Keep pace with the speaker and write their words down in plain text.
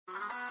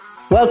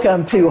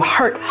Welcome to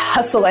Heart,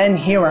 Hustle, and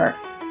Humor,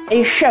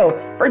 a show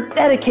for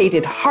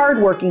dedicated,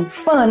 hardworking,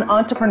 fun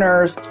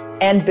entrepreneurs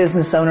and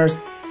business owners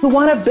who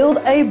want to build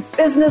a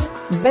business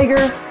bigger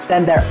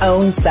than their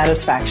own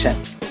satisfaction.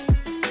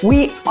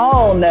 We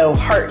all know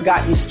heart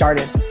got you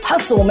started,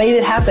 hustle made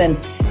it happen,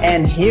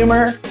 and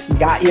humor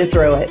got you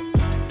through it.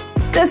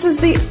 This is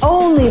the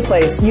only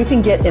place you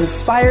can get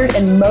inspired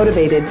and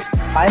motivated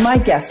by my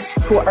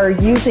guests who are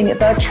using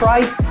the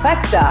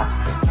trifecta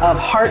of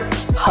heart,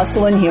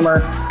 hustle, and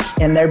humor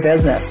in their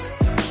business.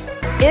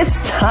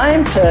 It's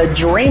time to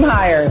dream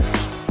higher.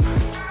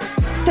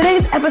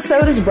 Today's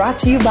episode is brought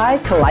to you by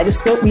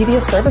Kaleidoscope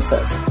Media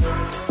Services.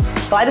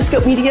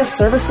 Kaleidoscope Media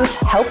Services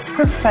helps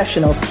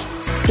professionals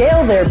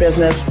scale their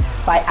business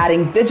by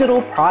adding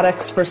digital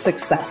products for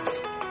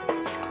success.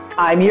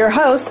 I'm your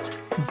host,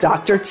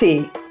 Dr.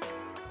 T.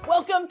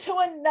 Welcome to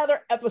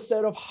another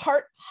episode of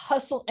Heart,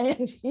 Hustle,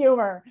 and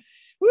Humor.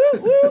 Woo,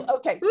 woo.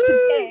 Okay,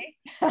 today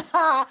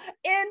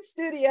in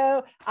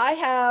studio, I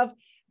have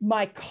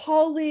my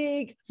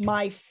colleague,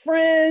 my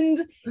friend,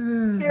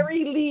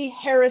 Terry Lee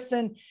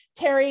Harrison.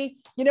 Terry,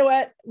 you know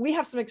what? We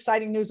have some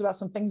exciting news about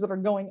some things that are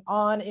going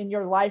on in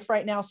your life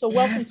right now. So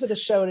welcome to the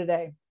show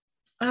today.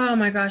 Oh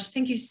my gosh.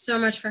 Thank you so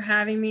much for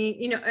having me.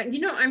 You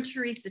know, I'm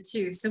Teresa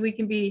too. So we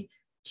can be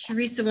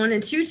Teresa 1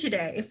 and 2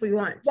 today if we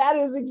want. That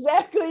is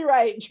exactly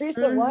right.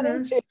 Teresa 1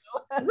 and 2.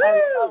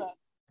 Woo!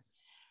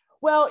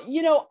 Well,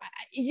 you know,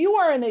 you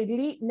are an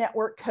elite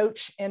network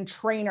coach and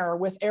trainer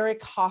with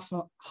Eric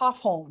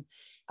Hofholm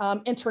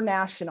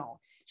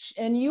International,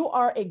 and you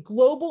are a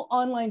global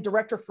online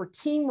director for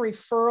Team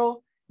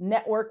Referral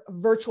Network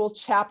virtual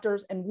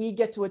chapters, and we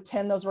get to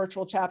attend those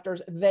virtual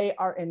chapters. They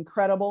are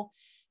incredible.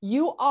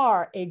 You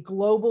are a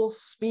global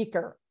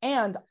speaker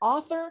and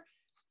author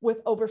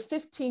with over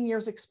 15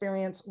 years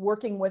experience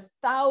working with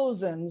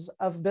thousands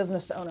of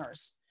business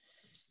owners.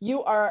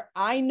 You are,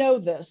 I know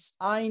this,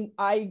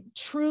 I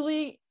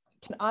truly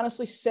can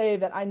honestly say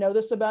that I know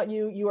this about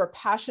you. You are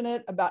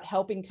passionate about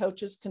helping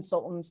coaches,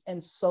 consultants, and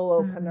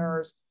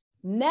solopreneurs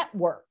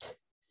network,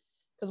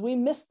 because we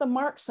miss the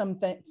mark some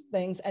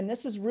things. And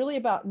this is really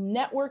about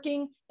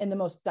networking in the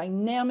most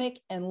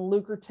dynamic and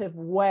lucrative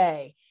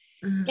way.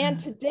 And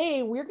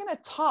today we're going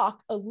to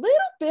talk a little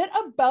bit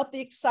about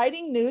the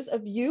exciting news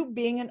of you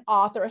being an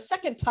author, a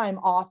second-time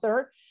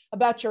author,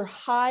 about your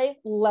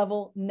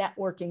high-level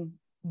networking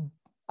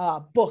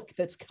book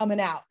that's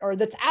coming out, or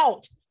that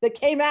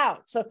came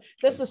out. So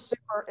this is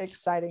super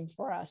exciting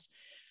for us.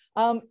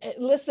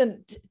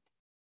 Listen,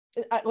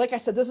 like I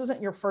said, this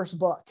isn't your first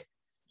book,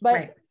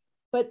 but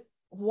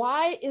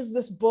why is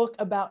this book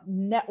about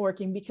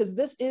networking? Because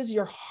this is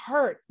your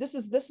heart. This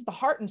is the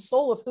heart and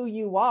soul of who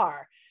you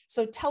are.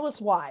 So tell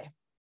us why.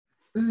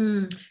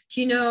 Do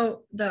you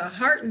know, the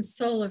heart and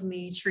soul of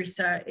me,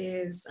 Teresa,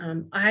 is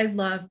I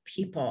love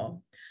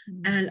people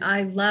and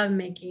I love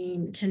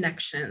making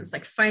connections,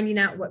 like finding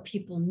out what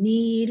people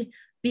need,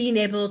 being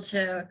able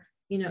to,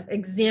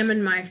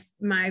 examine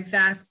my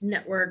vast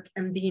network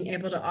and being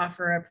able to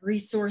offer up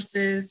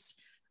resources,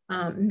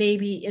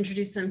 maybe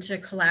introduce them to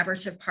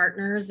collaborative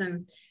partners.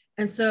 And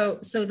so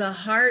the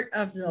heart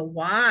of the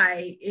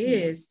why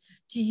is,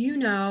 do you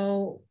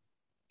know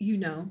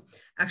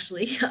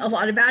actually a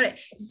lot about it.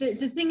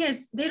 The thing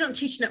is, they don't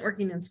teach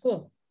networking in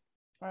school.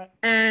 Right.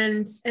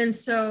 And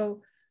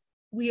so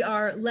we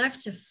are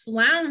left to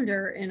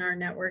flounder in our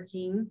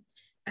networking.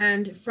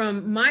 And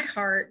from my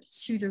heart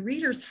to the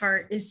reader's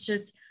heart is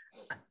just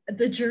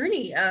the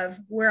journey of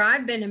where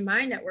I've been in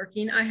my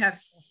networking. I have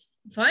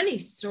funny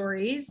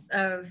stories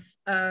of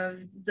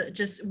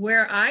just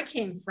where I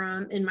came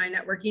from in my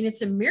networking.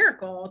 It's a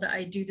miracle that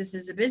I do this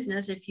as a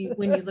business.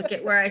 When you look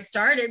at where I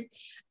started,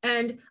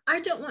 and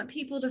I don't want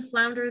people to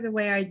flounder the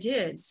way I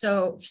did.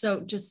 So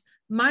just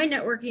my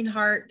networking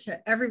heart to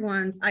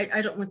everyone's,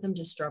 I don't want them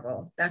to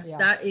struggle.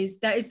 That is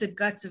the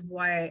guts of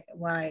why.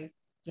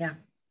 Yeah.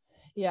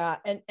 Yeah.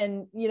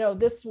 And,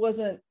 this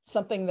wasn't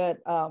something that,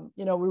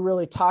 we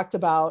really talked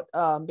about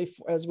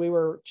before, as we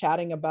were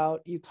chatting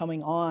about you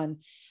coming on.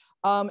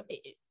 My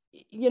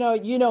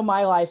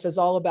life is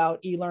all about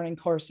e-learning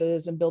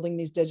courses and building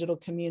these digital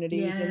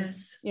communities.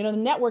 Yes. And,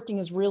 the networking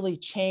has really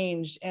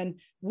changed, and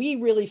we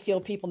really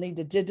feel people need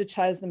to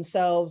digitize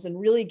themselves and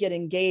really get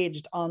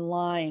engaged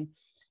online.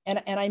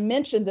 And I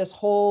mentioned this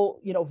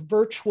whole,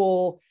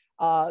 virtual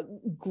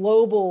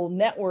global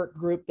network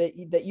group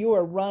that you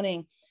are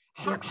running.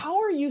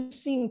 How are you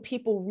seeing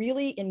people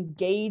really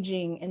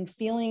engaging and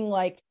feeling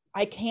like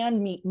I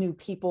can meet new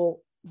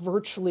people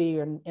virtually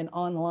and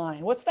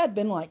online? What's that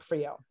been like for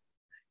you?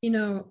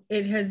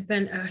 It has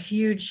been a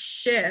huge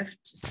shift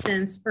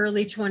since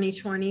early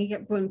 2020,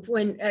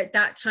 when at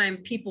that time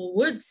people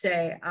would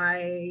say,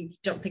 I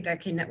don't think I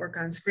can network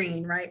on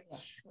screen, right? Yeah,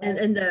 right.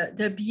 And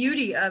the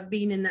beauty of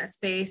being in that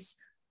space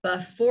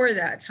before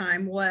that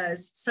time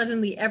was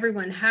suddenly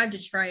everyone had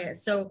to try it.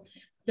 So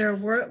there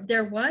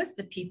was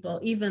the people,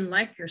 even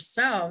like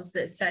yourselves,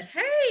 that said,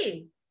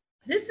 hey,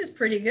 this is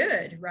pretty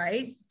good,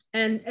 right?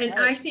 And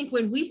I think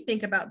when we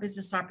think about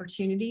business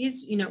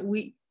opportunities, you know,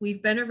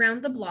 we've been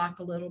around the block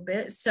a little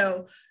bit.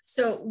 So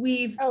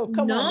we've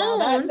come on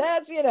now.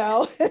 That's, you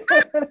know,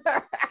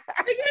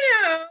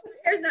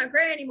 hair's not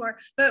gray anymore.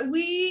 But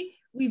we've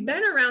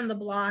been around the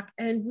block,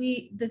 and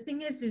the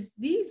thing is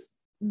these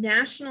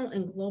national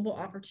and global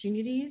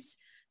opportunities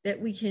that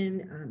we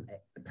can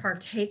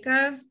partake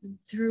of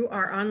through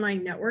our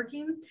online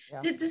networking.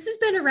 Yeah. This has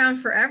been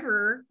around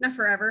not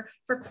forever,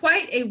 for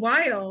quite a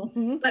while,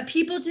 but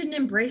people didn't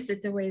embrace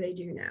it the way they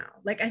do now.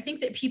 Like, I think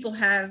that people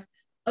have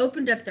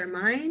opened up their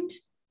mind,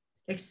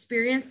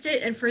 experienced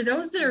it. And for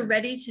those that are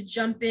ready to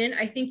jump in,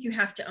 I think you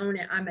have to own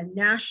it. I have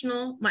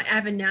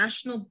a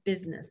national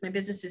business. My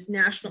business is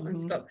national in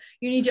scope.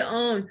 You need to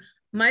own,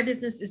 my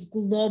business is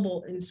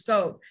global in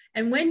scope.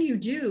 And when you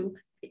do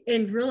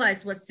and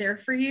realize what's there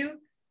for you,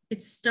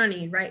 it's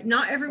stunning, right?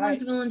 Not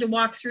everyone's willing to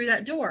walk through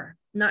that door.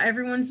 Not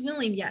everyone's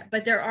willing yet,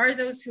 but there are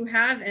those who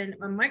have, and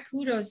my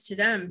kudos to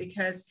them,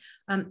 because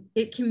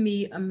it can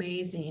be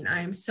amazing. I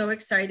am so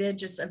excited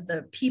just of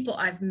the people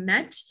I've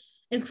met,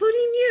 including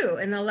you,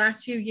 in the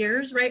last few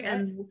years, right?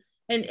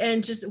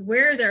 And just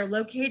where they're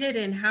located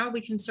and how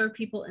we can serve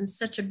people in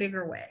such a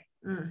bigger way.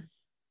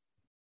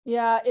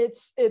 Yeah,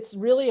 it's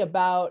really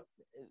about,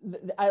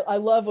 I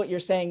love what you're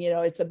saying, you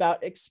know, it's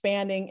about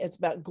expanding, it's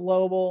about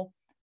global,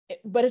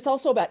 but it's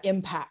also about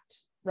impact,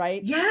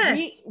 right?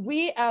 Yes.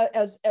 We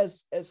as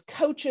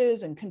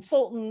coaches and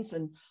consultants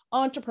and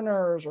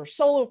entrepreneurs or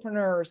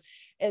solopreneurs,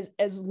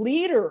 as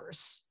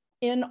leaders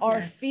in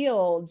our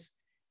fields,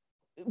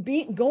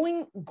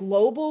 going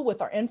global with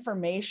our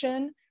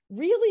information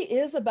really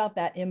is about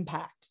that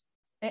impact.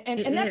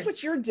 And that's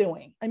what you're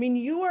doing. I mean,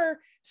 you are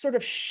sort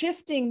of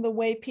shifting the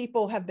way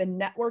people have been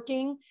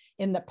networking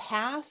in the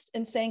past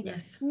and saying,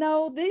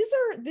 no, this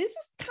is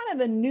kind of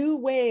the new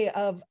way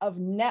of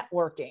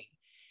networking.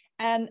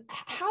 And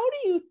how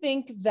do you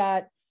think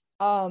that,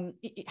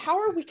 how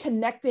are we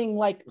connecting?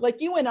 Like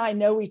you and I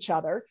know each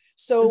other,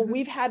 so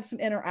we've had some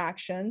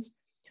interactions,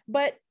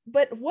 but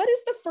what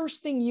is the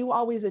first thing you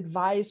always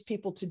advise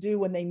people to do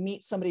when they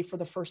meet somebody for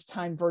the first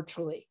time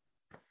virtually?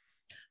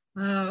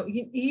 Oh,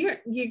 you're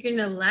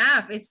gonna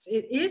laugh. It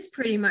is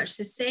pretty much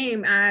the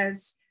same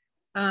as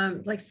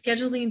like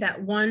scheduling that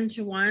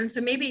one-to-one.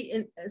 So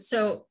maybe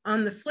so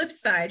on the flip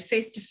side,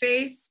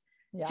 face-to-face,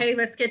 hey,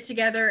 let's get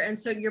together. And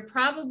so you're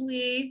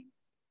probably,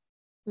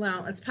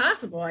 well, it's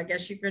possible, I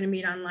guess, you're going to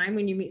meet online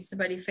when you meet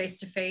somebody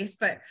face-to-face,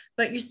 but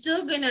you're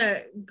still going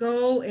to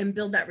go and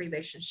build that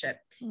relationship.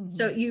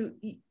 So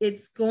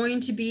it's going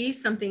to be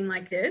something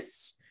like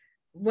this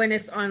when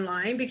it's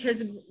online,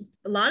 because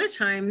a lot of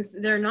times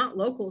they're not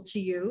local to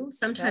you.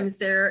 Sometimes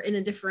they're in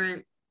a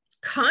different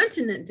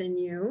continent than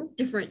you,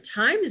 different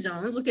time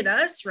zones. Look at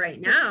us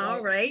right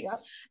now, right?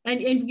 Yep.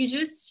 And you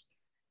just,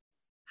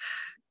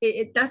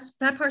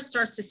 that part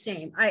starts the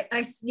same.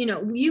 I, you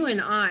know, you and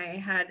I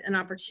had an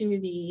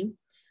opportunity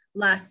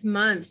last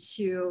month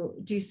to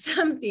do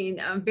something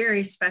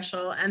very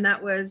special, and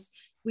that was,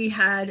 we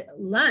had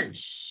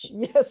lunch.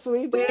 Yes,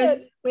 we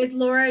did. With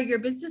Laura, your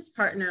business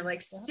partner,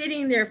 like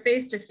sitting there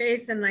face to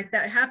face. And like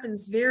that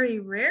happens very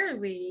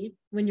rarely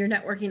when you're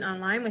networking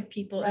online with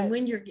people. And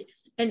when you're,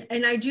 and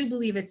I do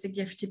believe it's a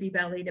gift to be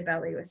belly to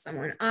belly with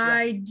someone.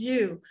 I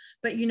do.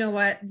 But you know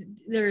what?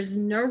 There's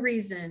no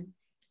reason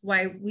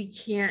why we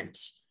can't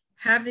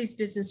have these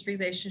business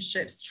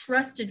relationships,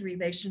 trusted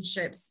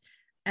relationships.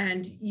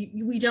 And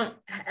we don't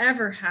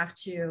ever have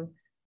to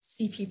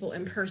see people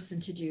in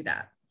person to do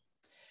that.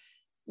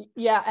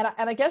 Yeah.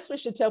 And I guess we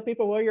should tell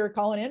people where you're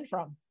calling in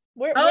from.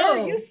 Where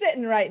are you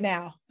sitting right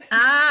now?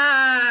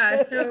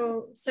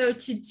 So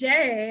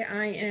today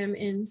I am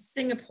in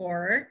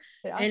Singapore,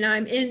 and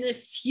I'm in the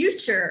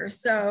future.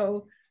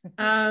 So,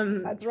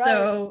 that's right.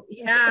 So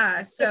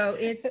so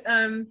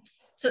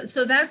it's,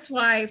 so that's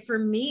why for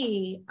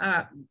me,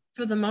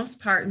 for the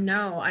most part,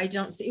 no, I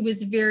don't see, it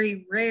was a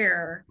very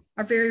rare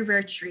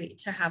treat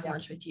to have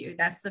lunch with you.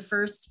 That's the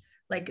first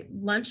like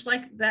lunch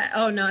like that.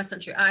 Oh no, it's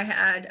not true. I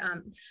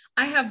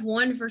have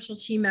one virtual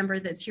team member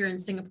that's here in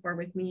Singapore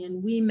with me,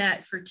 and we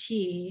met for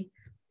tea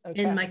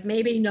in like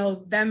maybe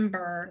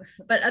November.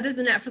 But other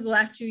than that, for the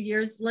last few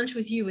years, lunch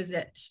with you was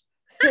it.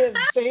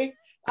 See,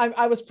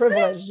 I was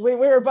privileged. We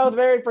were both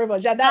very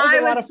privileged. Yeah, that was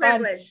a lot of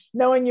fun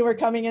knowing you were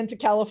coming into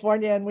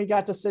California, and we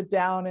got to sit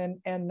down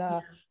and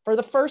for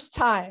the first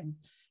time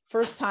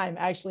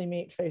actually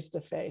meet face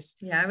to face.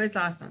 Yeah, it was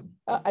awesome.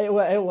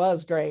 It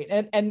was great.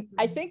 And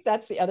I think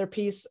that's the other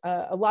piece.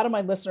 A lot of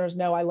my listeners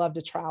know I love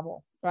to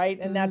travel, right?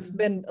 And that's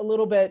been a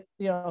little bit,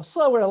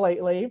 slower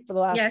lately for the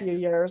last few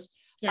years.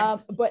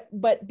 Yes.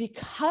 But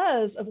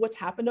because of what's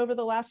happened over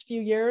the last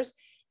few years,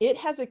 it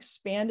has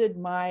expanded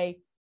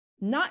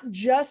not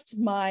just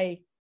my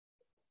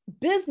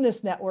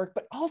business network,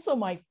 but also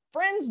my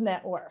friends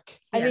network.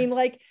 Yes. I mean,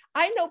 like,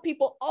 I know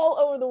people all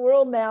over the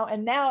world now,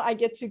 and now I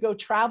get to go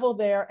travel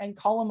there and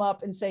call them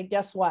up and say,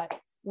 guess what?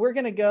 We're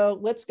going to go,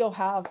 let's go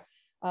have,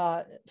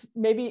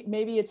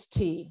 maybe it's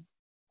tea.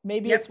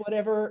 Maybe it's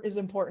whatever is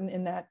important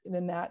in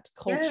that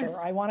culture.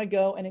 Yes. I want to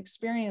go and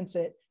experience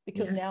it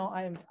because Yes. now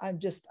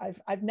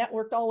I've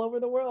networked all over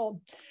the world.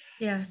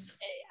 Yes.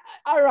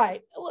 All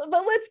right.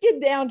 But let's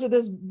get down to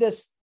this,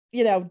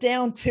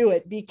 down to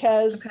it,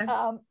 because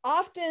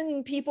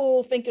often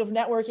people think of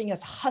networking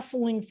as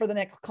hustling for the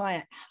next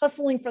client,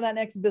 hustling for that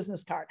next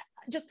business card,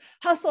 just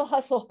hustle,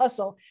 hustle,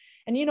 hustle.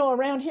 And,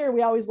 around here,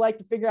 we always like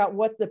to figure out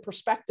what the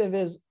perspective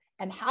is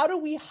and how do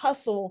we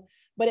hustle,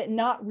 but it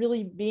not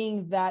really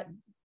being that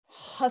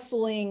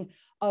hustling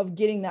of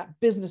getting that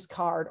business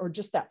card or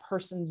just that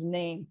person's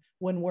name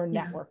when we're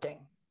networking.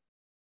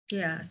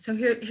 Yeah. So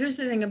here's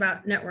the thing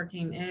about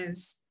networking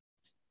is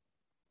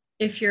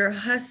if you're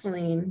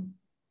hustling,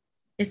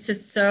 it's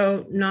just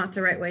so not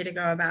the right way to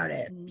go about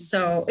it.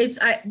 So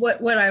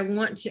what I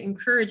want to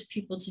encourage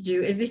people to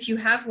do is, if you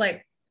have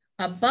like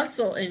a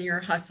bustle in your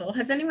hustle.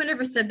 Has anyone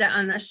ever said that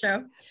on that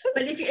show?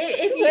 But if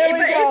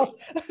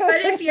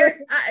you're,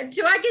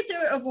 do I get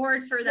the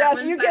award for that? Yes,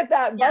 one? You get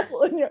that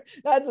bustle in your,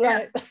 that's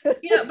right.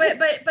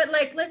 But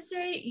like, let's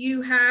say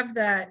you have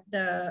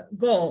the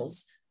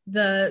goals,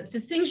 the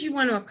things you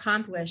want to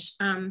accomplish.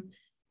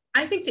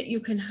 I think that you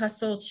can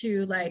hustle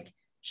to like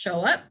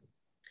show up,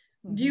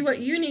 do what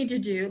you need to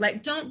do.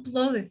 Like, don't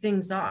blow the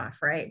things off.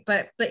 Right.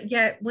 But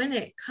yet when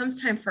it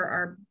comes time for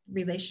our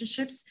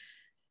relationships,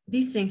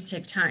 these things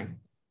take time.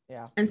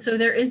 Yeah. And so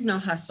there is no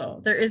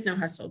hustle. There is no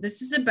hustle.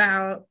 This is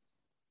about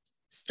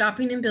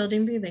stopping and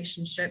building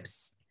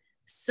relationships.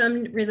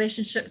 Some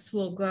relationships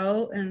will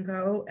go and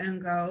go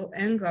and go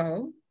and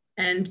go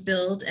and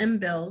build,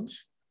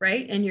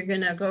 right? And you're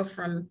going to go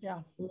from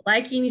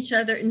liking each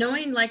other,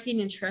 knowing, liking,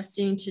 and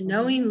trusting, to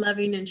knowing,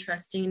 loving, and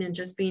trusting, and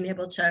just being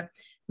able to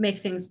make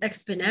things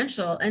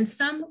exponential. And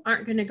some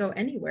aren't going to go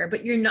anywhere,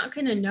 but you're not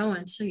going to know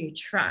until you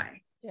try.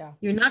 Yeah.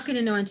 You're not going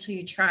to know until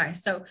you try.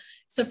 So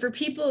for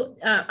people,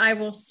 I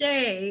will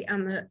say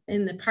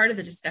in the part of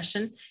the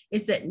discussion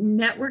is that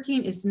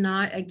networking is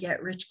not a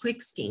get rich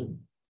quick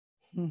scheme.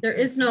 There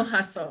is no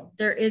hustle.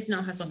 There is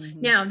no hustle.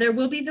 Now, there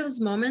will be those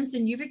moments,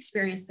 and you've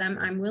experienced them,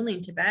 I'm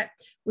willing to bet,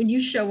 when you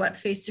show up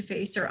face to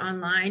face or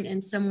online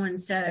and someone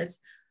says,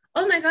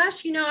 oh my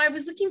gosh, I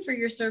was looking for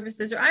your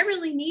services, or I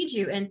really need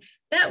you. And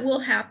that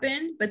will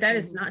happen, but that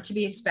is not to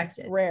be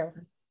expected.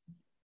 Rare.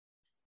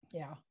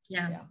 Yeah.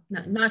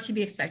 Not to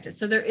be expected.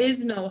 So there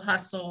is no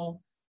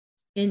hustle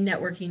in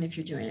networking if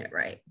you're doing it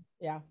right.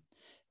 Yeah.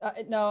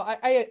 No,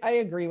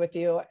 I agree with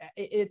you.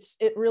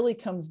 It really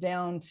comes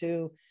down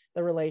to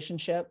the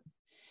relationship.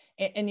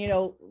 And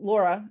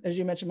Laura, as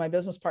you mentioned, my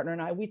business partner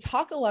and I, we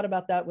talk a lot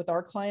about that with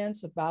our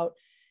clients about,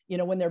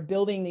 when they're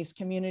building these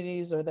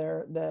communities or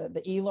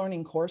the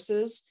e-learning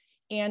courses.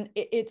 And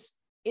it's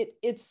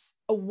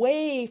a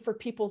way for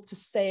people to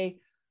say,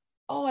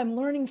 oh, I'm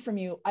learning from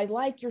you. I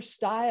like your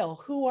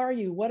style. Who are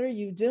you? What are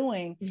you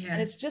doing? Yes.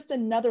 And it's just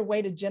another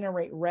way to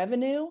generate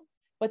revenue,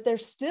 but there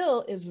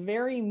still is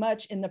very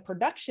much in the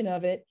production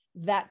of it,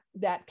 that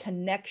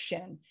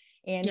connection.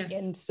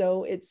 And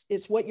so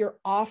it's what you're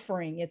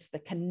offering. It's the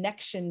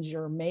connections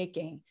you're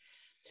making.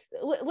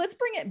 Let's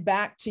bring it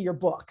back to your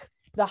book,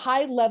 The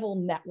High Level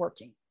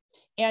Networking.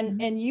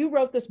 And you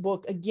wrote this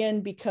book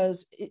again,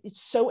 because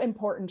it's so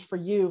important for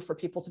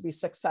people to be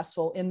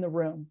successful in the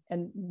room,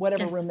 and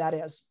whatever room that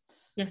is.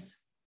 Yes.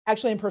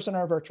 Actually in person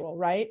or virtual,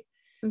 right?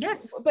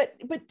 Yes. But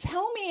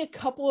tell me a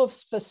couple of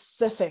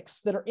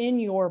specifics that are in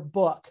your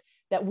book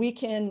that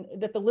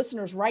the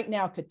listeners right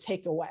now could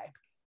take away.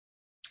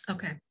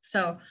 Okay.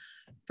 So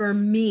for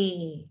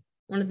me,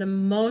 one of the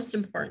most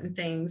important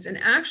things, and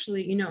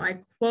actually, I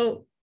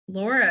quote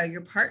Laura,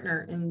 your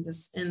partner in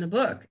the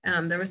book.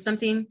 There was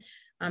something,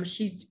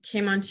 she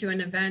came onto an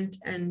event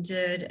and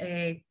did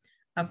a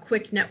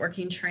quick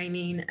networking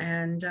training.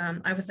 And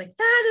I was like,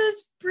 that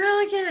is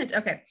brilliant.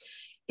 Okay.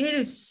 It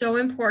is so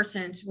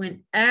important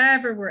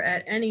whenever we're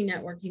at any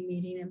networking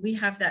meeting and we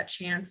have that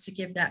chance to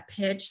give that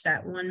pitch,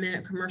 that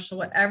 1-minute commercial,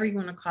 whatever you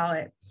want to call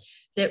it,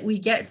 that we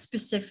get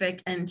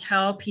specific and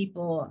tell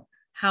people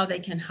how they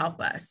can help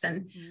us.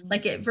 And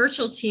like at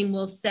Virtual Team,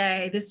 we'll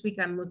say, this week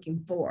I'm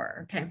looking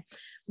for, okay.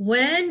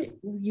 When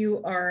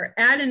you are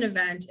at an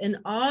event and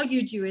all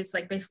you do is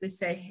like basically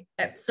say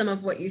some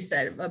of what you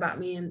said about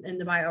me in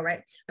the bio,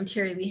 right? I'm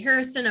Terry Lee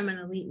Harrison. I'm an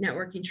elite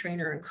networking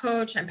trainer and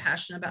coach. I'm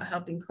passionate about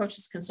helping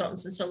coaches,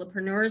 consultants, and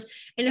solopreneurs.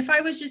 And if I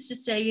was just to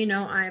say,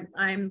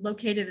 I'm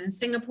located in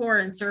Singapore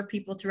and serve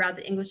people throughout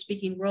the English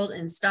speaking world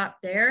and stop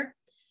there,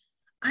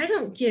 I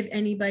don't give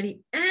anybody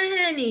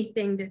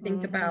anything to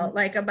think about,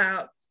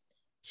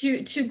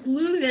 to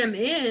glue them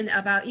in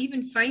about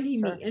even finding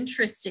me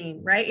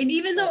interesting, right? And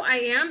even though I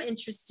am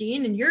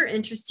interesting and you're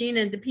interesting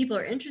and the people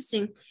are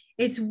interesting,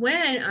 it's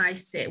when I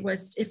say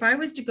if I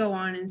was to go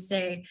on and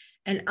say,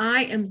 and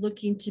I am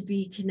looking to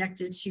be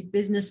connected to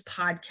business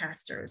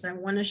podcasters, I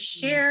want to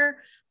share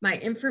my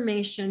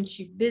information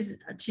to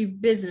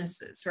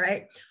businesses,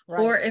 right?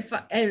 Or if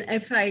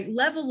I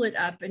level it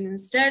up and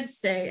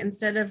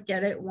instead of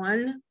get it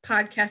one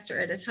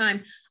podcaster at a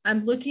time,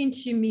 I'm looking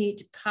to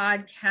meet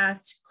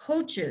podcast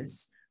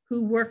coaches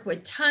who work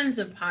with tons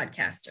of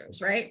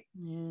podcasters, right?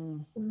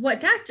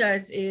 What that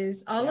does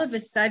is all of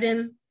a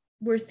sudden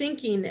we're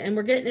thinking and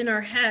we're getting in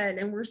our head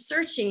and we're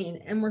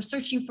searching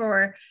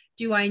for,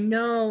 do I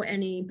know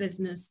any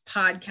business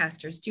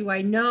podcasters? Do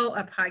I know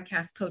a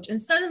podcast coach? And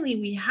suddenly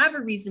we have a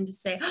reason to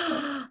say,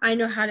 oh, I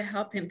know how to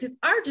help him. Because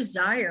our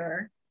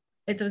desire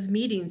at those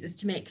meetings is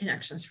to make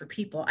connections for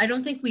people. I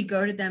don't think we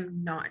go to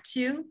them not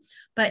to,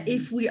 but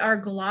if we are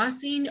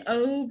glossing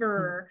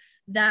over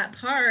that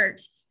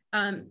part,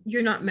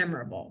 you're not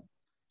memorable.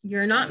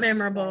 You're not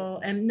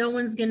memorable, and no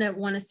one's going to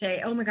want to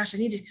say, oh my gosh, I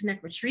need to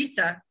connect with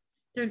Teresa.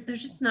 They're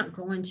just not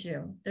going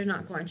to. They're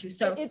not going to.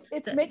 So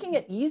it's making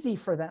it easy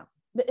for them.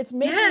 It's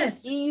making it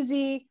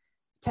easy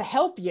to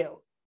help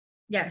you.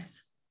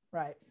 Yes.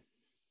 Right.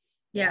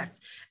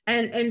 Yes.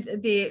 And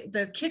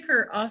the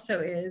kicker also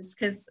is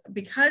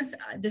because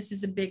this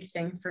is a big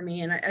thing for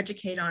me and I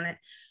educate on it,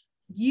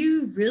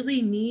 you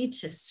really need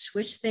to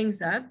switch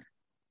things up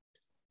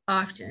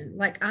often.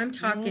 Like I'm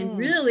talking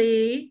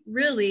really,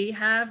 really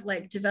have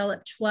like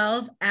developed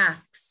 12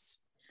 asks.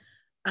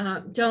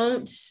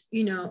 Don't,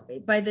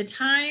 by the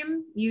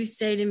time you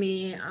say to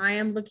me, I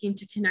am looking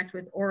to connect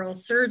with oral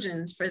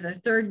surgeons for the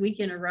third week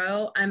in a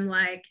row, I'm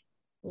like,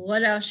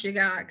 what else you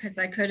got? Because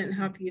I couldn't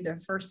help you the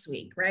first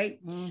week, right?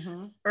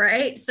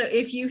 Right. So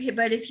if you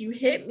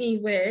hit me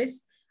with,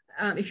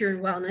 if you're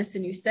in wellness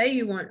and you say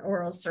you want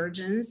oral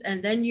surgeons,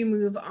 and then you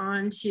move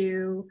on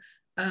to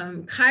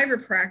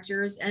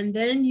chiropractors, and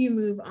then you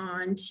move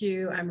on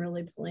to, I'm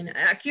really pulling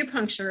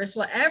acupuncturists,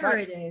 whatever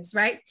it is,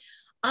 right?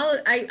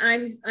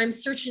 I'm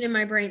searching in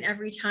my brain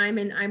every time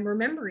and I'm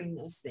remembering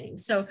those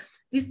things. So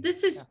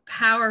this is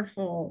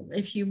powerful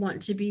if you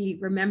want to be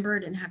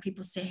remembered and have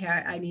people say, hey,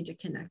 I need to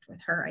connect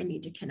with her. I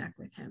need to connect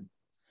with him.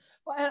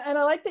 Well, and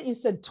I like that you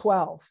said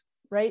 12,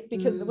 right?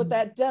 Because what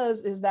that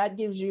does is that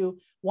gives you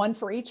one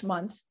for each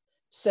month.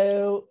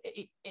 So,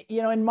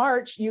 in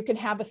March, you can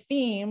have a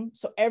theme.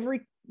 So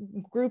every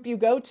group you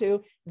go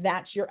to,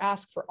 that's your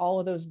ask for all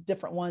of those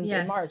different ones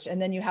in March.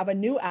 And then you have a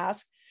new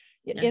ask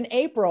in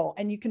April,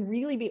 and you can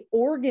really be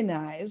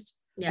organized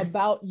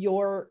about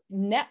your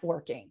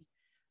networking.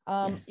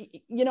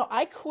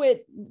 I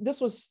quit.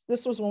 This was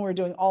when we were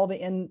doing all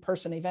the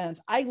in-person events.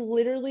 I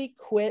literally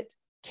quit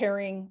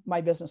carrying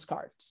my business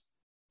cards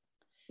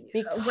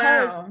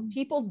because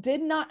people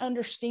did not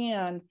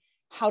understand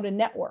how to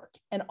network.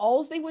 And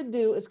all they would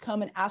do is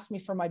come and ask me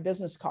for my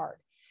business card.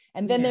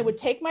 And then they would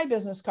take my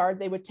business card,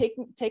 they would take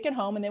it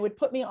home, and they would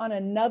put me on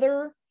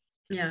another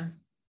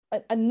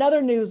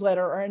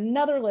newsletter or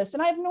another list.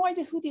 And I have no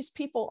idea who these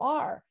people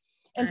are.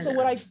 And so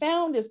what I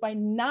found is by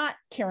not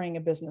carrying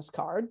a business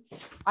card,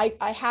 I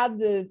had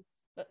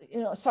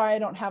sorry, I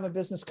don't have a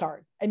business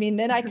card. I mean,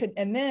 then I could,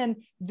 and then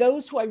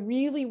those who I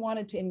really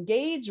wanted to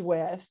engage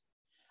with,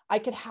 I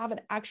could have an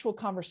actual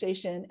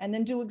conversation and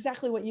then do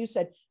exactly what you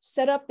said,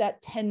 set up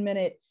that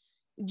 10-minute,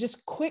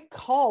 just quick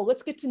call.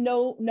 Let's get to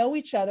know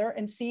each other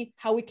and see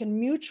how we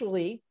can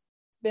mutually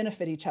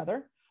benefit each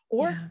other.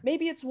 Or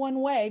maybe it's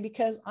one way,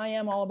 because I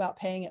am all about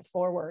paying it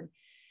forward.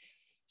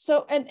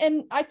 So,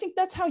 and I think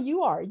that's how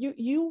you are.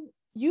 You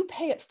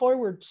pay it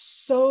forward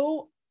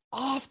so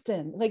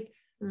often. Like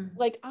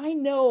I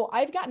know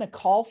I've gotten a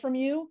call from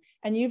you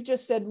and you've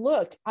just said,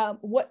 look,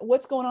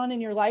 what's going on in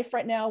your life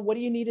right now? What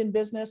do you need in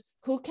business?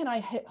 Who can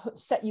I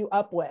set you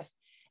up with?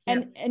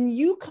 And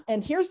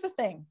here's the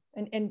thing,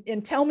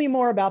 and tell me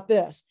more about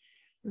this.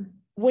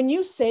 When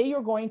you say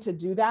you're going to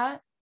do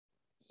that,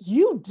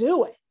 you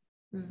do it.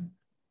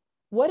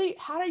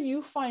 How do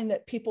you find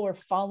that people are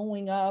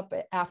following up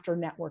after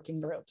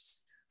networking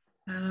groups?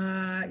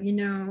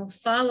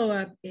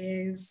 Follow-up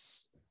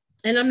is,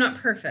 and I'm not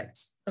perfect,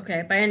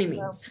 okay, by any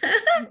means.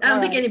 I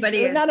don't think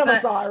anybody is. None of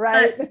us are,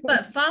 right?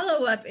 But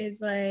follow-up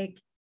is like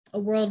a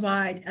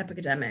worldwide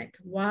epidemic.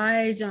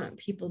 Why don't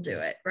people do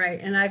it, right?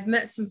 And I've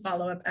met some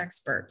follow-up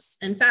experts.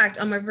 In fact,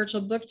 on my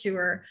virtual book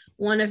tour,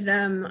 one of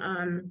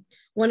them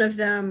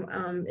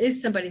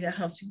is somebody that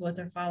helps people with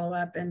their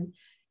follow-up. And,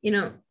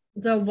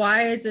 the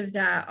whys of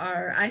that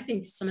are, I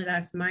think some of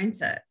that's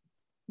mindset.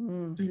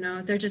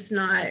 They're just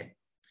not,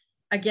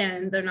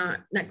 again, they're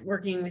not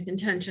networking with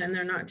intention.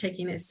 They're not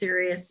taking it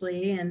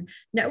seriously. And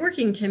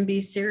networking can be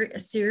a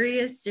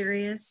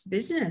serious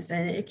business.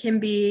 And it can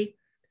be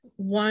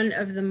one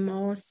of the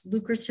most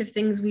lucrative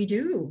things we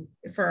do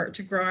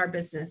to grow our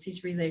business,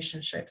 these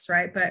relationships,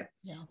 right? But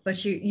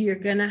you're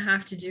going to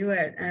have to do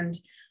it.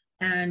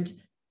 And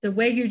the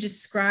way you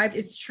described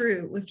is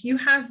true. If you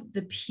have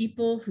the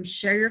people who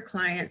share your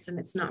clients and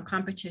it's not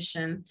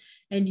competition,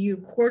 and you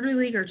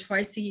quarterly or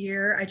twice a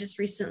year, I just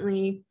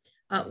recently,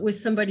 with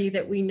somebody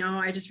that we know,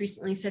 I just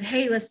recently said,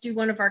 hey, let's do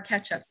one of our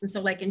catch-ups. And so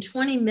like in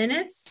 20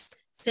 minutes,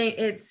 say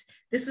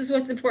this is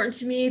what's important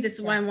to me. This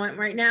is what I want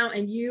right now.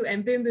 And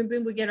boom, boom,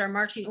 boom, we get our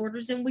marching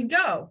orders and we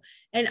go.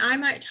 And I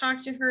might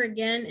talk to her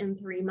again in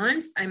 3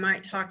 months. I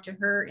might talk to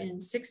her in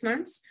 6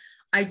 months.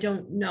 I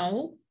don't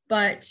know,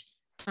 but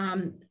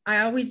I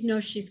always know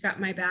she's got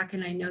my back,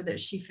 and I know that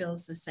she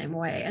feels the same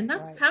way. And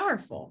that's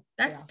powerful.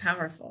 That's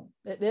powerful.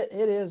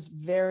 It is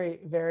very,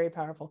 very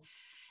powerful.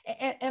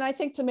 And I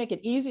think to make it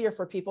easier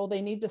for people,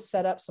 they need to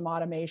set up some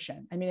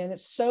automation. I mean, and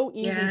it's so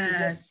easy to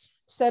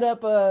just set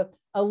up a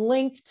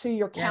link to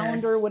your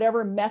calendar,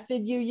 whatever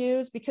method you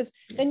use, because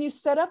then you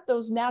set up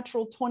those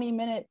natural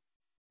 20-minute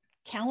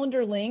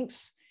calendar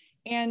links,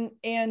 and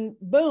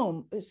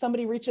boom, if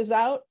somebody reaches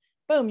out,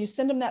 boom, you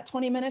send them that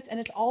 20 minutes and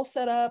it's all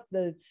set up.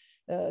 The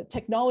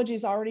technology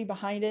is already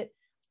behind it.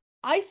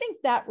 I think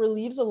that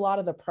relieves a lot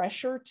of the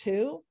pressure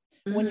too,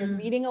 when you're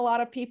meeting a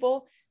lot of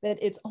people, that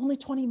it's only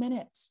 20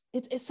 minutes.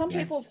 It's some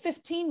people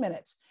 15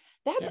 minutes.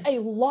 That's a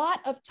lot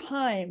of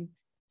time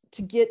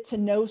to get to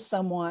know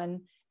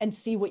someone and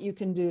see what you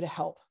can do to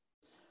help.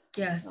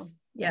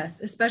 Yes.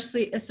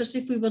 Especially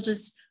if we will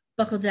just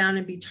buckle down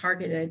and be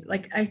targeted.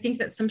 Like, I think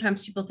that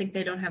sometimes people think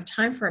they don't have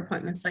time for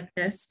appointments like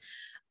this.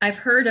 I've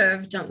heard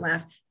of, don't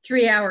laugh,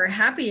 3-hour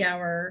happy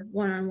hour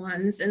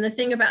one-on-ones. And the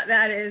thing about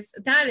that is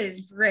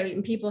great.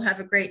 And people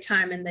have a great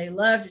time and they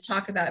love to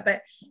talk about it,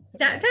 but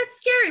that's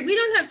scary. We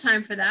don't have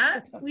time for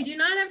that. We do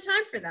not have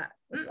time for that.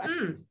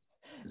 Mm-mm.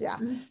 Yeah,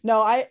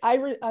 no,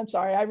 I'm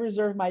sorry. I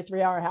reserve my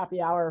 3-hour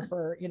happy hour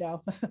for,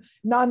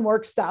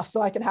 non-work stuff,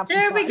 so I can have some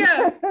fun. There we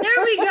go.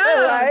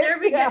 Right? There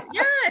we go.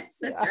 Yes,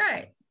 that's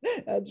right.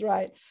 That's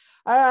right.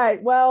 All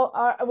right. Well,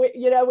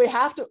 we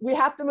have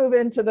to move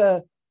into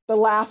the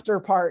laughter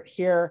part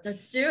here.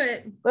 Let's do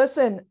it.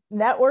 Listen,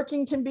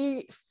 networking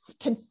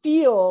can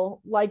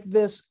feel like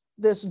this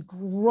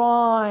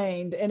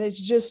grind, and it's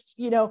just,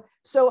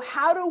 so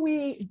how do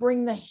we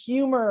bring the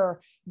humor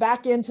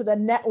back into the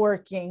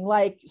networking,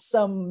 like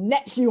some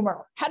net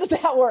humor? How does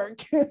that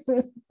work?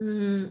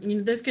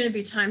 There's going to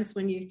be times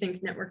when you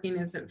think networking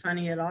isn't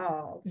funny at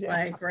all.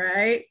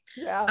 Right?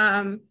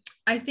 Yeah.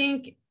 I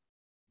think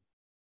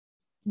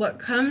what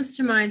comes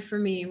to mind for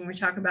me when we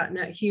talk about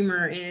net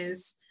humor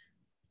is,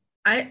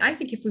 I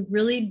think if we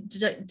really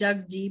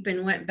dug deep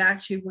and went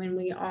back to when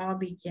we all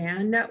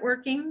began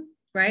networking,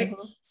 right?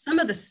 Mm-hmm. Some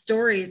of the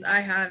stories I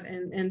have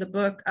in the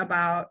book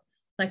about,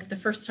 like, the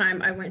first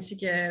time I went to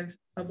give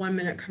a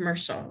 1-minute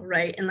commercial,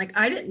 right? And like,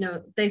 I didn't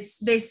know, they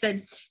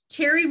said,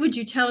 Terry, would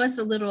you tell us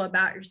a little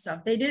about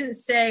yourself? They didn't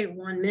say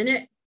 1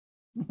 minute.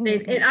 And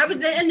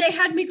they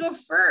had me go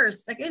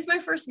first. Like, it was my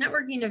first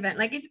networking event.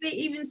 Like, if they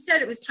even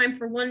said it was time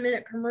for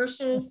 1-minute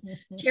commercials,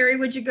 Terry,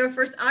 would you go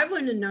first? I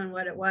wouldn't have known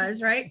what it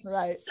was. Right.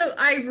 So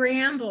I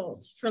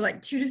rambled for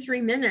like 2 to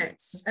 3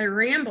 minutes. I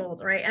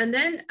rambled. Right. And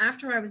then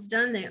after I was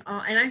done,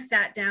 and I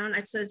sat down, I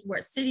told us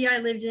what city I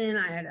lived in.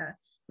 I had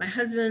my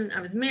husband,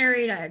 I was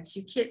married. I had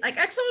 2 kids. Like,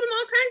 I told them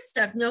all kinds of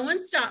stuff. No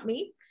one stopped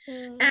me.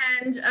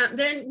 And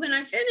then when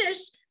I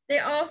finished, they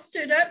all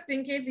stood up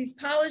and gave these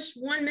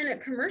polished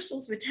 1-minute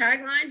commercials with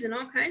taglines and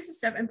all kinds of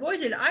stuff. And boy,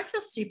 did I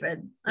feel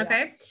stupid.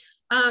 Okay.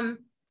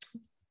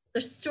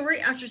 There's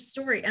story after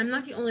story. I'm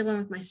not the only one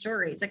with my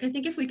stories. Like, I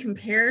think if we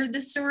compared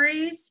the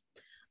stories,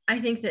 I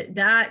think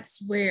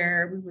that's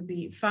where we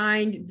would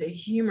find the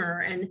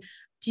humor. And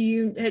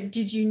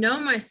did you know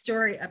my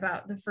story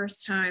about the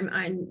first time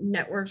I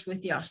networked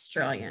with the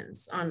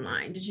Australians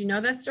online? Did you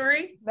know that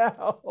story?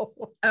 No.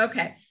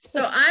 Okay.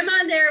 So I'm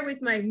on there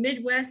with my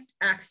Midwest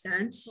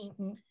accent.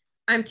 Mm-hmm.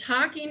 I'm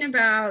talking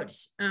about,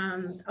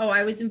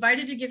 I was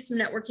invited to give some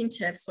networking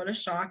tips. What a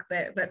shock.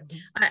 But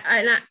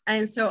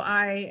so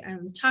I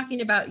am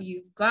talking about,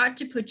 you've got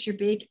to put your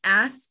big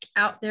ask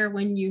out there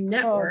when you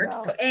network.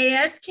 Oh, no. So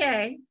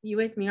ASK, you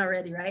with me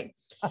already, right?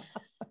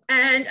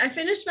 And I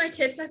finished my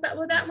tips. I thought,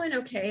 well, that went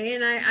okay.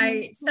 And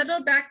I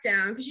settled back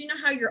down, because you know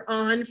how you're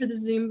on for the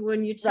Zoom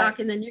when you talk,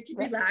 and then you can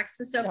relax.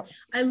 And so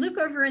I look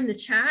over in the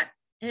chat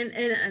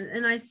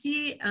and I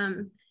see,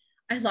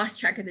 I lost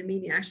track of the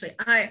meeting. Actually,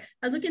 I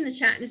look in the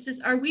chat and it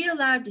says, are we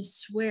allowed to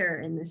swear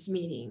in this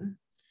meeting?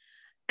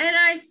 And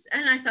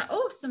I thought,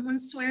 oh,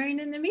 someone's swearing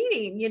in the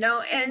meeting, and I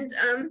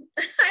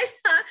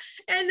thought,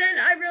 and then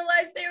I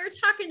realized they were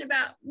talking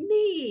about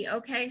me.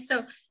 Okay.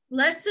 So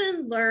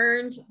lesson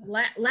learned,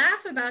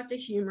 laugh about the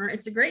humor.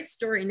 It's a great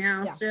story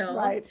now still.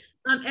 Right.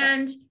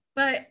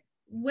 But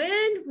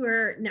when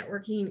we're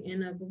networking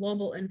in a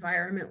global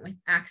environment with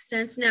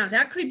accents, now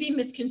that could be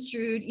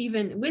misconstrued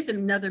even with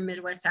another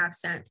Midwest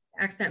accent,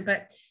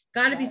 but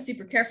got to be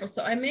super careful.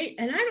 So and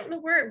I don't know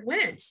where it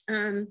went.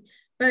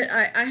 But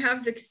I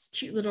have this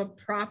cute little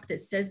prop that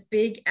says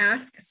big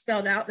ask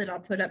spelled out that I'll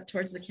put up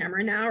towards the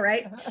camera now.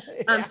 Right.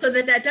 So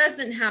that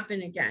doesn't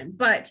happen again.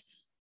 But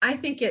I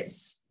think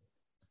it's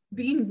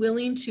being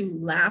willing to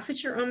laugh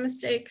at your own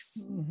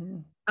mistakes,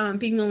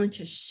 being willing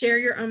to share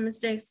your own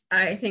mistakes.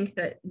 I think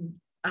that,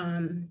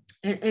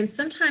 and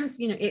sometimes,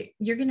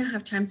 you're going to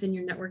have times in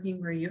your networking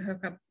where you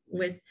hook up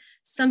with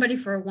somebody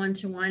for a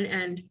one-to-one,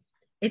 and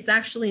it's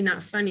actually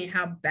not funny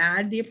how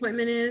bad the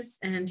appointment is.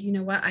 And you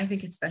know what? I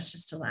think it's best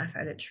just to laugh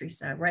at it,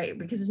 Teresa, right?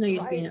 Because there's no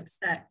use being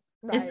upset.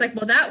 Right. It's like,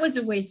 well, that was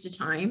a waste of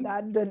time.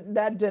 That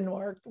didn't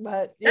work,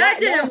 but that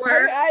didn't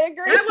work. I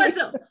agree.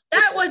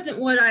 That wasn't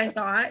what I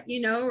thought,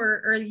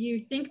 or you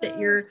think that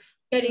you're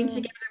getting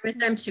together with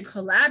them to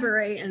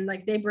collaborate, and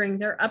like they bring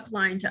their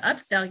upline to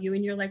upsell you,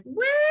 and you're like,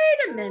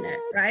 wait a minute,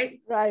 right?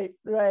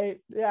 Right.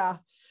 Yeah.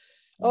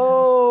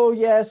 Oh,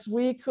 yes,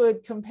 we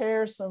could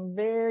compare some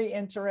very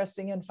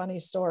interesting and funny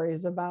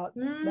stories about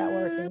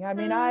networking. I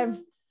mean,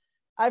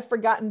 I've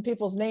forgotten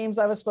people's names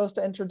I was supposed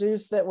to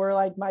introduce that were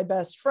like my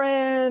best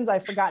friends.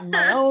 I've forgotten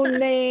my own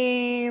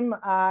name.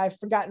 I've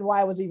forgotten why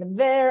I was even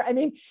there. I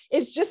mean,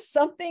 it's just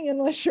something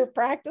unless you're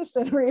practiced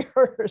and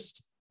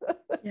rehearsed.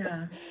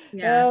 Yeah.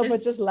 Oh,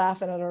 but just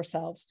laughing at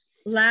ourselves.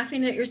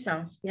 Laughing at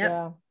yourself. Yep.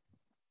 Yeah.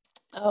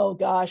 Oh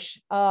gosh,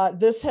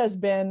 this has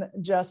been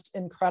just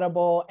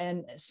incredible,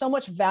 and so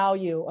much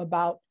value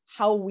about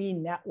how we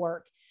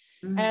network.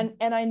 And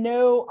I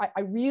know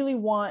I really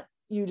want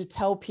you to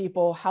tell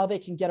people how they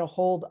can get a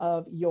hold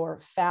of your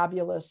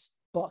fabulous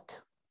book.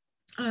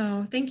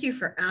 Oh, thank you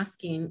for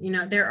asking. You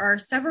know, there are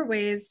several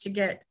ways to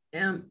get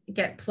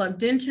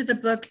plugged into the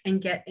book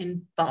and get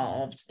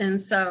involved.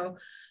 And so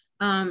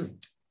I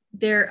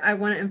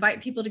want to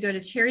invite people to go to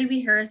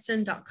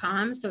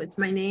terryleeharrison.com. So it's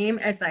my name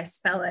as I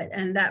spell it.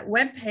 And that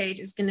webpage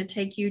is going to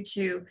take you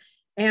to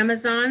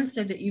Amazon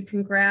so that you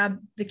can grab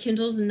the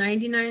Kindles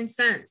 99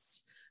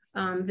 cents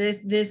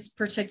this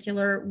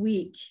particular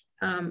week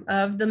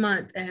of the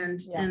month.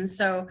 And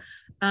so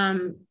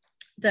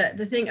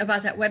the thing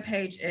about that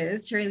webpage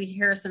is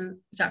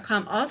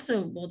terryleeharrison.com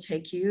also will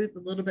take you a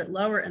little bit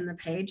lower in the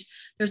page.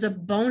 There's a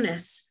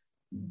bonus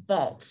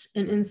vault,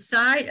 and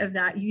inside of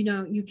that, you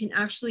know, you can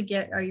actually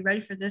get, are you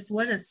ready for this?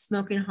 What a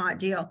smoking hot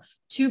deal.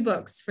 2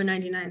 books for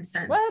 99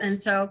 cents. What? And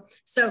so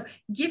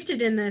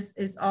gifted in this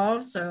is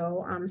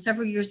also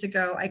several years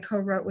ago, I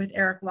co-wrote with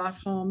Eric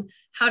Lofholm,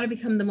 How to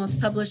Become the Most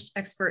Published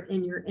Expert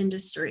in Your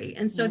Industry.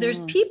 And so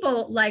there's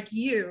people like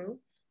you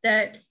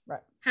that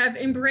have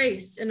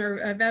embraced and are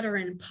a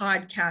veteran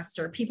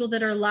podcaster, people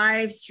that are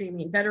live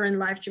streaming, veteran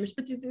live streamers,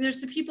 but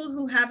there's the people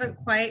who haven't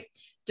quite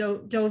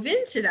dove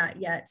into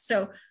that yet.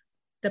 So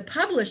the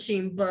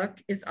publishing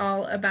book is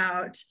all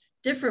about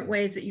different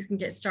ways that you can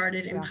get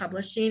started in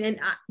publishing. And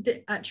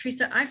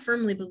Teresa, I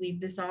firmly believe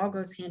this all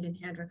goes hand in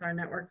hand with our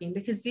networking,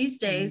 because these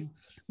days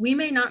we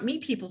may not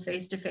meet people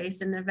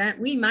face-to-face in an event.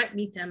 We might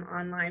meet them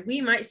online.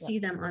 We might see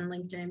them on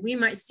LinkedIn. We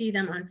might see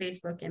them on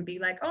Facebook and be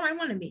like, oh, I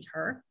want to meet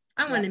her.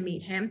 I want to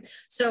meet him.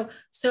 So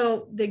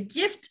the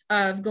gift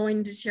of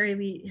going to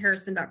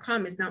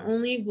terryleeharrison.com is not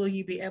only will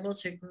you be able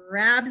to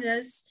grab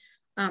this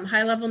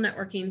high-level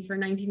networking for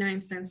 99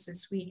 cents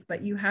this week,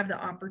 but you have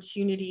the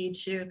opportunity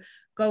to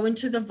go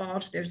into the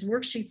vault. There's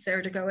worksheets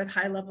there to go with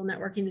high-level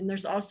networking. And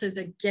there's also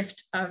the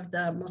gift of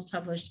the most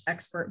published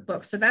expert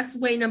book. So that's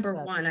way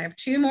number 1. I have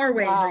 2 more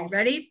ways. Wow. Are you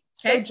ready?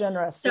 Okay. So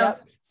generous.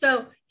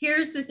 So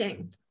here's the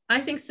thing. I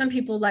think some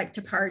people like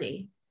to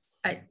party.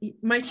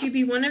 Might you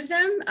be one of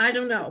them? I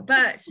don't know,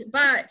 but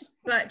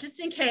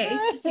just in case.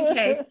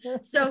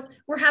 So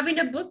we're having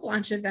a book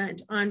launch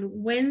event on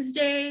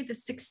Wednesday, the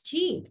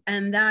 16th,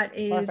 and that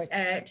is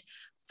at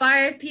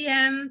 5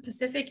 p.m.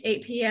 Pacific,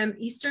 8 p.m.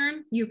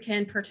 Eastern. You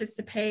can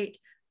participate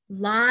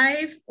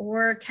live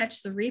or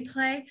catch the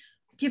replay,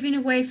 giving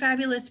away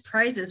fabulous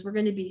prizes. We're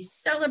going to be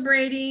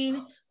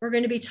celebrating. We're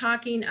going to be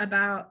talking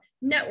about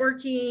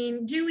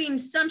networking, doing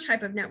some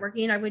type of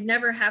networking. I would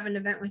never have an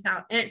event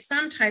without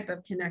some type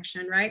of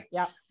connection, right?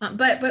 Yeah.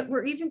 But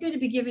we're even going to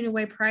be giving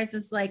away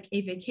prizes like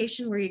a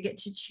vacation where you get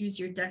to choose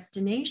your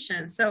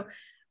destination. So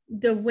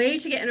the way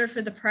to get entered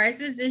for the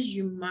prizes is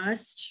you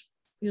must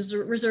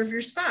reserve your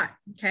spot.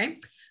 Okay.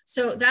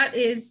 So that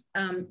is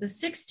the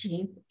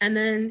 16th. And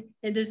then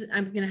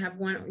I'm going to have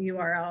one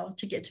URL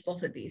to get to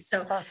both of these.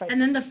 So, and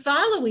then the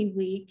following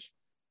week,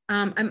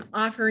 I'm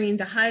offering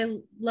the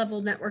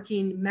high-level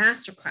networking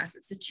masterclass.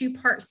 It's a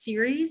 2-part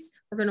series.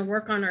 We're going to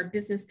work on our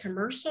business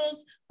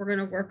commercials. We're going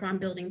to work on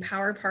building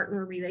power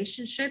partner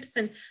relationships.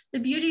 And the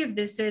beauty of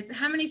this is,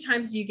 how many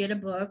times do you get a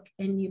book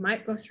and you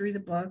might go through the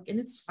book and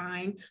it's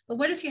fine. But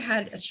what if you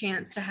had a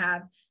chance to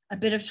have a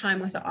bit of time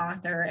with the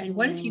author? And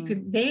what if you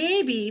could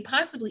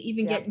possibly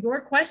even get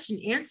your question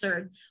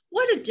answered?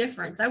 What a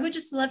difference. I would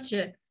just love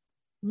to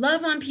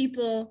love on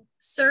people,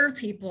 serve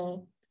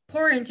people,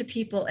 pour into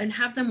people, and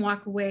have them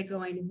walk away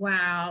going,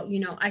 wow, you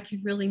know, I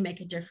could really make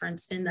a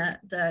difference in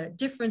the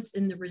difference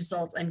in the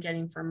results I'm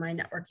getting from my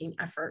networking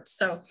efforts.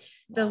 So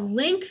the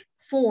link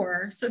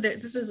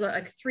this was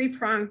like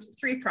three-pronged.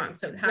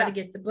 So how to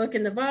get the book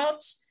in the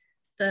vault,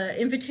 the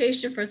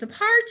invitation for the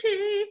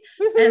party,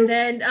 and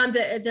then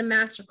the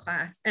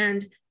masterclass.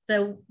 And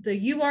the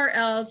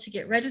URL to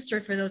get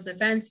registered for those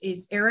events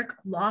is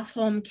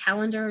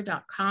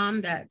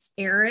ericlofholmcalendar.com. That's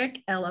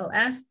Eric,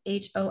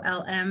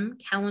 LOFHOLM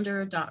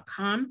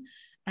calendar.com.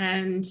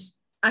 And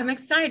I'm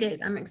excited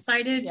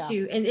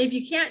to, and if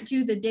you can't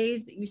do the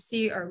days that you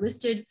see are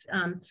listed,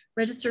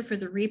 register for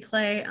the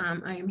replay.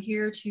 I am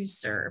here to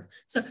serve.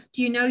 So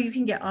do you know you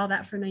can get all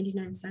that for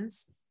 99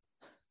 cents?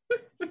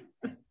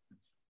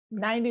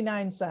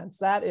 99 cents.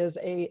 That is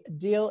a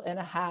deal and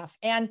a half.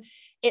 And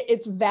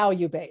it's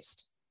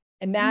value-based.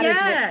 And that is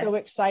what's so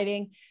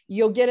exciting.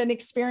 You'll get an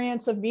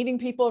experience of meeting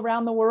people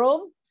around the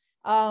world.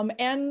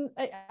 And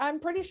I'm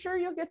pretty sure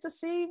you'll get to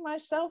see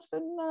myself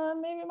and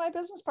maybe my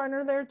business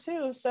partner there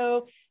too.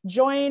 So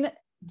join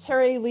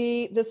Terry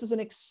Lee. This is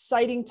an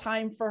exciting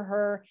time for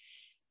her.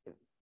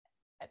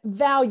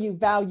 value,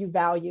 value,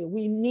 value.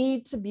 We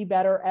need to be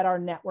better at our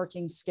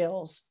networking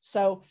skills.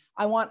 So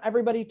I want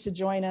everybody to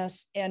join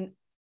us, and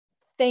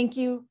thank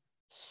you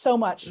so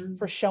much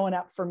for showing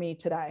up for me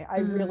today. I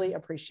really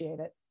appreciate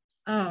it.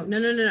 Oh,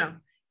 no.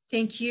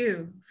 Thank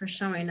you for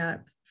showing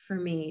up for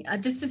me.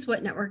 This is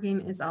what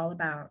networking is all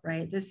about,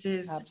 right? This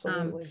is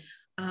absolutely.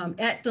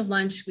 At the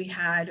lunch we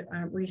had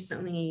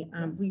recently,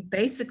 we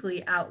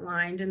basically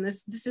outlined, and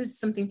this is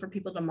something for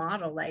people to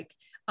model, like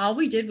all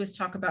we did was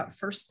talk about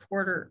first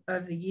quarter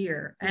of the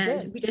year,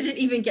 and we didn't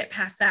even get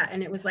past that.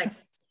 And it was like,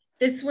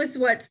 this was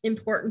what's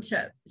important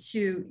to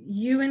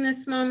you in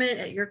this moment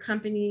at your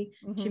company,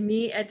 to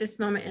me at this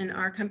moment in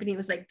our company. It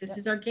was like, this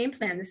is our game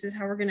plan. This is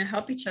how we're going to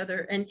help each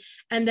other. And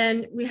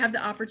then we have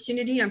the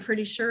opportunity, I'm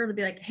pretty sure, to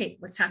be like, hey,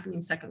 what's happening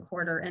second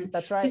quarter? And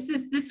that's right.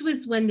 This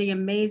was when the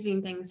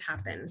amazing things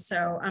happen.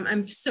 So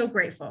I'm so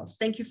grateful.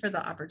 Thank you for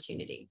the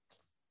opportunity.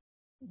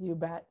 You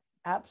bet.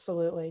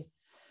 Absolutely.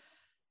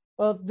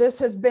 Well, this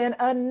has been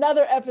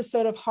another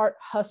episode of Heart,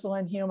 Hustle,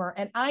 and Humor,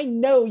 and I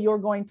know you're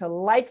going to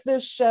like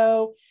this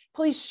show.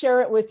 Please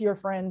share it with your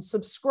friends,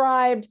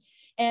 subscribe,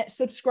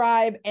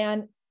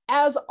 and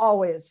as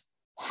always,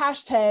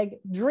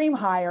 #Dream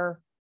Higher.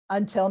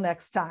 Until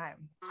next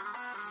time.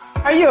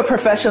 Are you a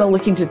professional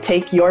looking to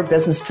take your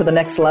business to the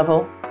next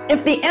level?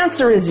 If the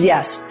answer is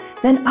yes,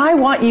 then I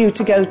want you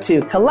to go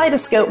to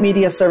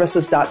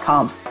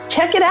KaleidoscopeMediaServices.com.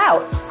 Check it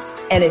out.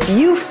 And if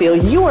you feel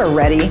you are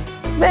ready,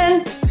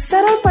 then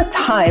set up a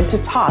time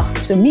to talk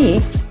to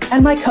me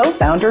and my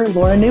co-founder,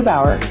 Laura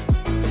Neubauer.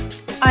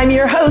 I'm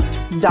your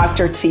host,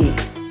 Dr. T.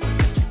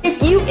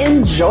 If you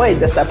enjoyed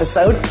this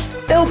episode,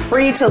 feel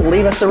free to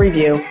leave us a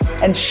review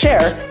and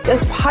share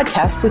this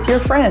podcast with your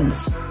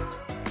friends.